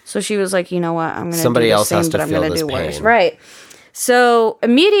 Yeah. So she was like, you know what? I'm going to Somebody do the else same, has to but I'm feel going to this do worse. pain. Right. So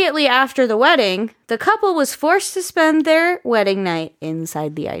immediately after the wedding, the couple was forced to spend their wedding night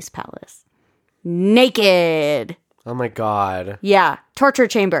inside the ice palace. Naked. Oh my god. Yeah. Torture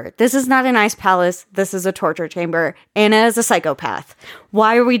chamber. This is not an ice palace. This is a torture chamber. Anna is a psychopath.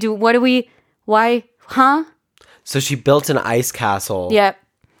 Why? Huh? So she built an ice castle Yep.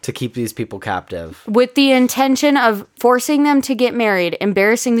 to keep these people captive. With the intention of forcing them to get married,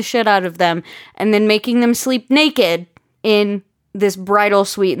 embarrassing the shit out of them, and then making them sleep naked in this bridal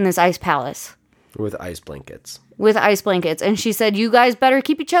suite in this ice palace With ice blankets. with ice blankets. And she said, you guys better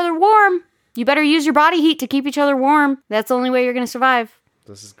keep each other warm. You better use your body heat to keep each other warm. That's the only way you're going to survive.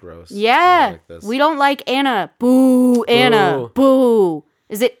 This is gross. Yeah. I don't like this. We don't like Anna. Boo, Anna. Boo.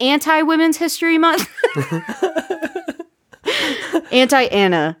 Is it anti-Women's History Month?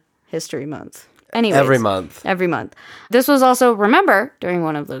 Anti-Anna History Month. Anyways. Every month. Every month. This was also, remember, during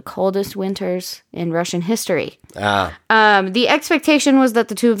one of the coldest winters in Russian history. Ah. The expectation was that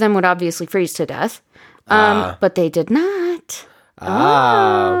the two of them would obviously freeze to death. But they did not.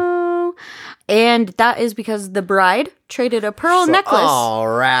 Oh. And that is because the bride traded a pearl necklace. Oh,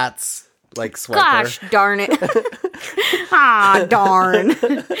 rats. Like Swiper. Gosh darn it. Darn.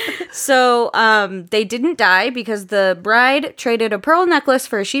 So they didn't die because the bride traded a pearl necklace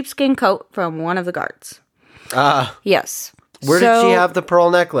for a sheepskin coat from one of the guards. Yes. Where did she have the pearl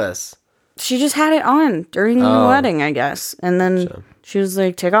necklace? She just had it on during the wedding, I guess. And then she was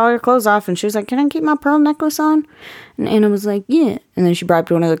like, take all your clothes off. And she was like, can I keep my pearl necklace on? And Anna was like, yeah. And then she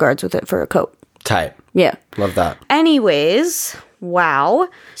bribed one of the guards with it for a coat. Tight. Yeah. Love that. Anyways, wow.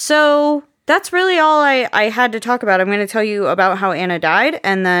 So that's really all I had to talk about. I'm going to tell you about how Anna died,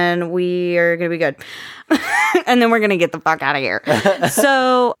 and then we are going to be good. And then we're going to get the fuck out of here.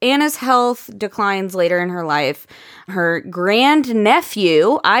 So Anna's health declines later in her life. Her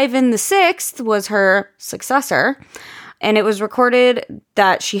grandnephew, Ivan VI, was her successor. And it was recorded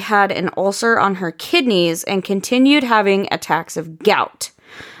that she had an ulcer on her kidneys and continued having attacks of gout.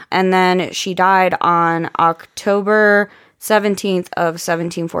 And then she died on October 17th of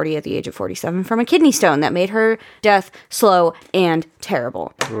 1740 at the age of 47 from a kidney stone that made her death slow and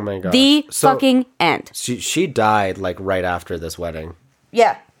terrible. Oh my god. The fucking end. She died like right after this wedding.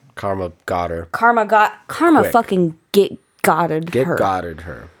 Yeah. Karma got her. Karma Quick. fucking Goddard Get her. Goddard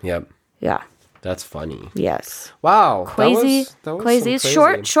her. Yep. Yeah. That's funny. Yes. Wow. Crazy. That was Crazy.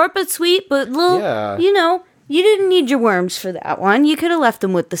 some It's short but sweet, but little, Yeah. you know, you didn't need your worms for that one. You could have left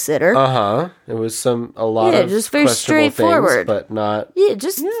them with the sitter. Uh-huh. It was a lot of just very questionable straightforward. things, but not... Yeah,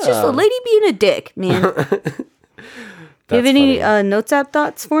 just a lady being a dick, man. Do you have any notes app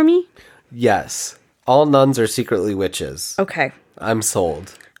thoughts for me? Yes. All nuns are secretly witches. Okay. I'm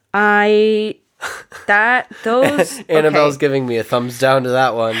sold. Those Annabelle's okay. giving me a thumbs down to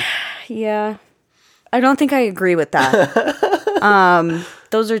that one. Yeah. I don't think I agree with that.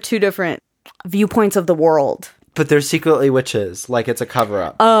 Those are two different viewpoints of the world. But they're secretly witches. Like, it's a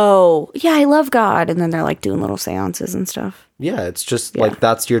cover-up. Oh, yeah, I love God. And then they're like doing little seances and stuff. Yeah, it's just like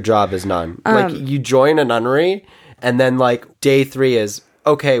that's your job as nun. Like, you join a nunnery, and then like day 3 is,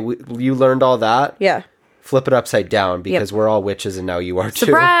 okay, you learned all that. Yeah. Flip it upside down because we're all witches and now you are too.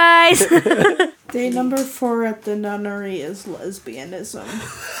 Surprise! Day number 4 at the nunnery is lesbianism.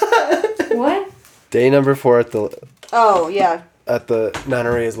 What? Day number 4 Oh, yeah. at the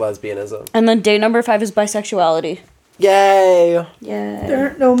nunnery is lesbianism. And then day number 5 is bisexuality. Yay! Yeah. There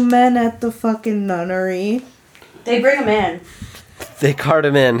aren't no men at the fucking nunnery. They bring them in. They cart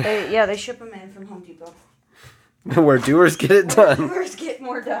him in. They ship them in from Home Depot. Where doers get it done. Doers get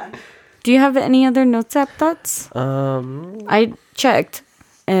more done. Do you have any other notes app thoughts? I checked,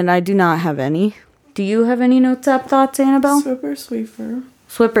 and I do not have any. Do you have any notes app thoughts, Annabelle? Swipper Sweeper.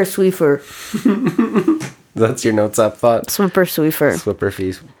 Swipper Sweeper. That's your notes up thought. Swipper Sweeper. Swipper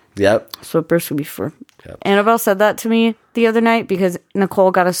fees. Yep. Swipper Sweeper. Yep. Annabelle said that to me the other night because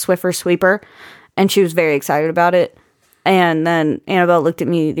Nicole got a Swiffer Sweeper, and she was very excited about it. And then Annabelle looked at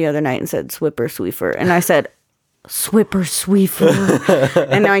me the other night and said, Swipper Sweeper. And I said, Swipper Sweeper.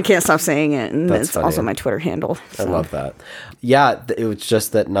 And now I can't stop saying it. And That's it's funny. also my Twitter handle. I so. love that. Yeah, it was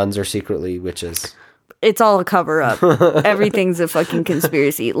just that nuns are secretly witches. It's all a cover up. Everything's a fucking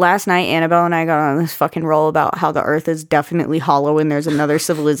conspiracy. Last night, Annabelle and I got on this fucking roll about how the earth is definitely hollow and there's another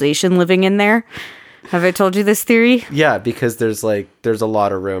civilization living in there. Have I told you this theory? Yeah, because there's a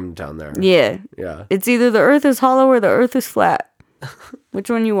lot of room down there. Yeah. Yeah. It's either the earth is hollow or the earth is flat. Which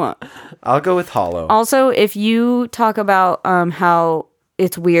one you want? I'll go with hollow. Also, if you talk about how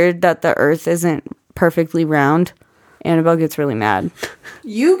it's weird that the earth isn't perfectly round, Annabelle gets really mad.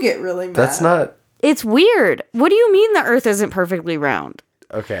 You get really mad. That's not... It's weird. What do you mean the earth isn't perfectly round?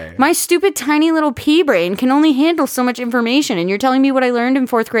 Okay. My stupid tiny little pea brain can only handle so much information, and you're telling me what I learned in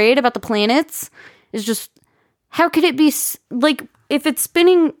 4th grade about the planets is just... How could it be... Like, if it's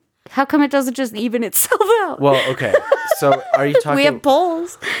spinning... How come it doesn't just even itself out? Well, okay. So are you talking... We have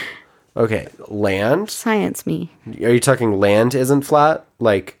poles. Okay, land? Science me. Are you talking land isn't flat?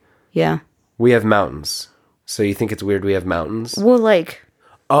 Like, Yeah. we have mountains. So you think it's weird we have mountains? Well, like...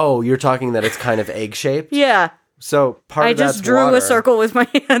 Oh, you're talking that it's kind of egg-shaped? Yeah. So part I of that's just drew water. a circle with my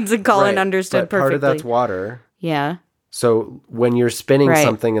hands and Colin Right, understood but perfectly. part of that's water. Yeah. So when you're spinning Right.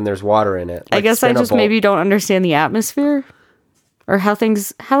 something and there's water in it, I like guess I spin a just bolt- maybe don't understand the atmosphere. Or how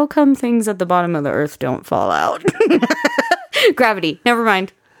come things at the bottom of the earth don't fall out? Gravity. Never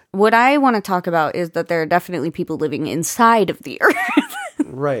mind. What I want to talk about is that there are definitely people living inside of the earth.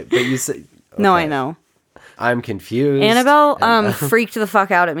 Right, but you say... No, okay. I know. I'm confused. Annabelle freaked the fuck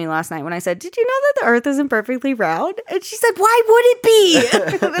out at me last night when I said, "Did you know that the earth isn't perfectly round?" And she said, "Why would it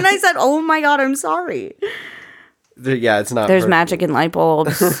be?" And I said, "Oh my god, I'm sorry." Yeah, it's not... There's perfect. magic in light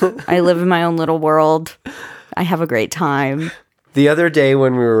bulbs. I live in my own little world. I have a great time. The other day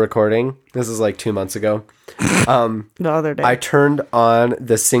when we were recording, this is like 2 months ago, The other day. I turned on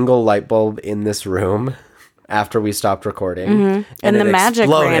the single light bulb in this room after we stopped recording. Mm-hmm. And the it magic ran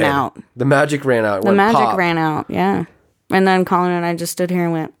exploded. out. The magic ran out. It The went magic pop. ran out, yeah. And then Colin and I just stood here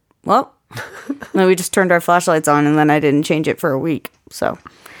and went, well. Then we just turned our flashlights on, and then I didn't change it for a week. So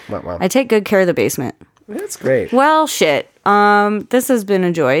Wow. I take good care of the basement. That's great. Well, shit. This has been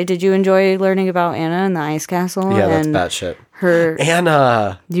a joy. Did you enjoy learning about Anna and the ice castle? Yeah, that's and batshit. her.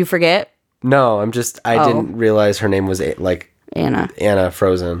 Anna. Do you forget No, I Oh. didn't realize her name was like Anna? Anna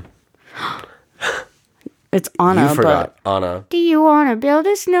Frozen. It's Anna. You forgot But Anna. do you want to build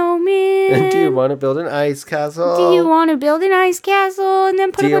a snowman? Do you want to build an ice castle? Do you want to build an ice castle and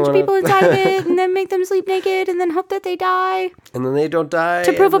then put Do a you bunch of wanna- people inside of it and then make them sleep naked and then hope that they die And then they don't die.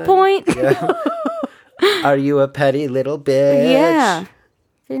 to prove a and then- point? Are you a petty little bitch? Yeah.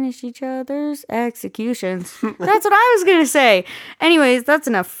 Finish each other's executions. That's what I was going to say. Anyways, that's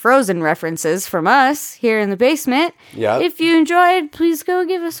enough Frozen references from us here in the basement. Yeah. If you enjoyed, please go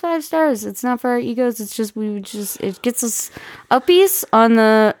give us 5 stars. It's not for our egos. It's just, it gets us uppies on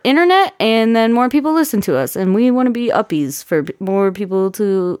the internet and then more people listen to us. And we want to be uppies for more people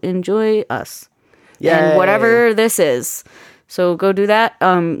to enjoy us. Yay. and whatever this is. So go do that.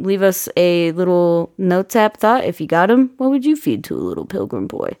 Leave us a little notes app thought. If you got them, what would you feed to a little pilgrim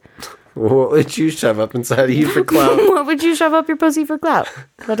boy? What would you shove up inside of you for clout? What would you shove up your pussy for clout?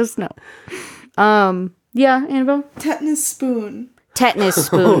 Let us know. Yeah, Annabelle? Tetanus spoon. Tetanus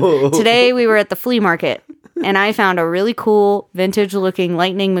spoon. Today we were at the flea market, and I found a really cool vintage-looking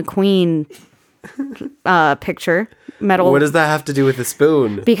Lightning McQueen picture. Metal. What does that have to do with the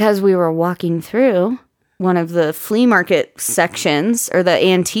spoon? Because we were walking through one of the flea market sections or the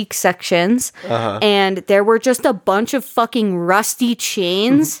antique sections, and there were just a bunch of fucking rusty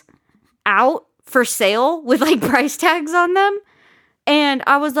chains out for sale with like price tags on them. And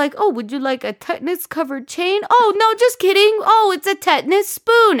I was like, oh, would you like a tetanus covered chain? Oh, no, just kidding. Oh, it's a tetanus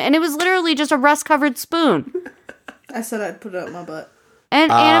spoon. And it was literally just a rust covered spoon. I said I'd put it up my butt.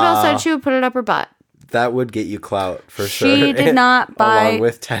 And Annabelle said she would put it up her butt. That would get you clout for sure. She did not buy along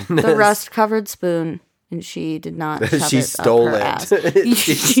with tetanus. the rust covered spoon. And she did not shove She it stole up her it. ass.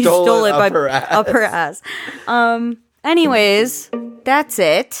 She stole it up her ass. Up her ass. Anyways, that's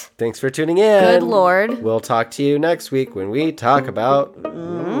it. Thanks for tuning in. Good Lord. We'll talk to you next week when we talk about...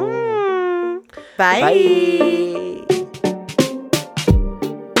 Bye. Bye.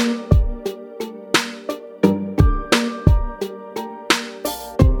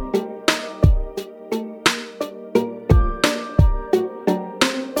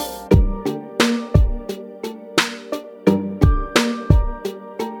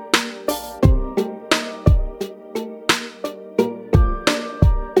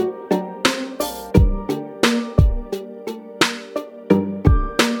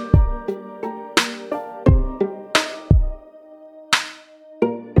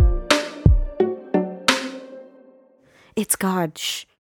 It's God. Shh.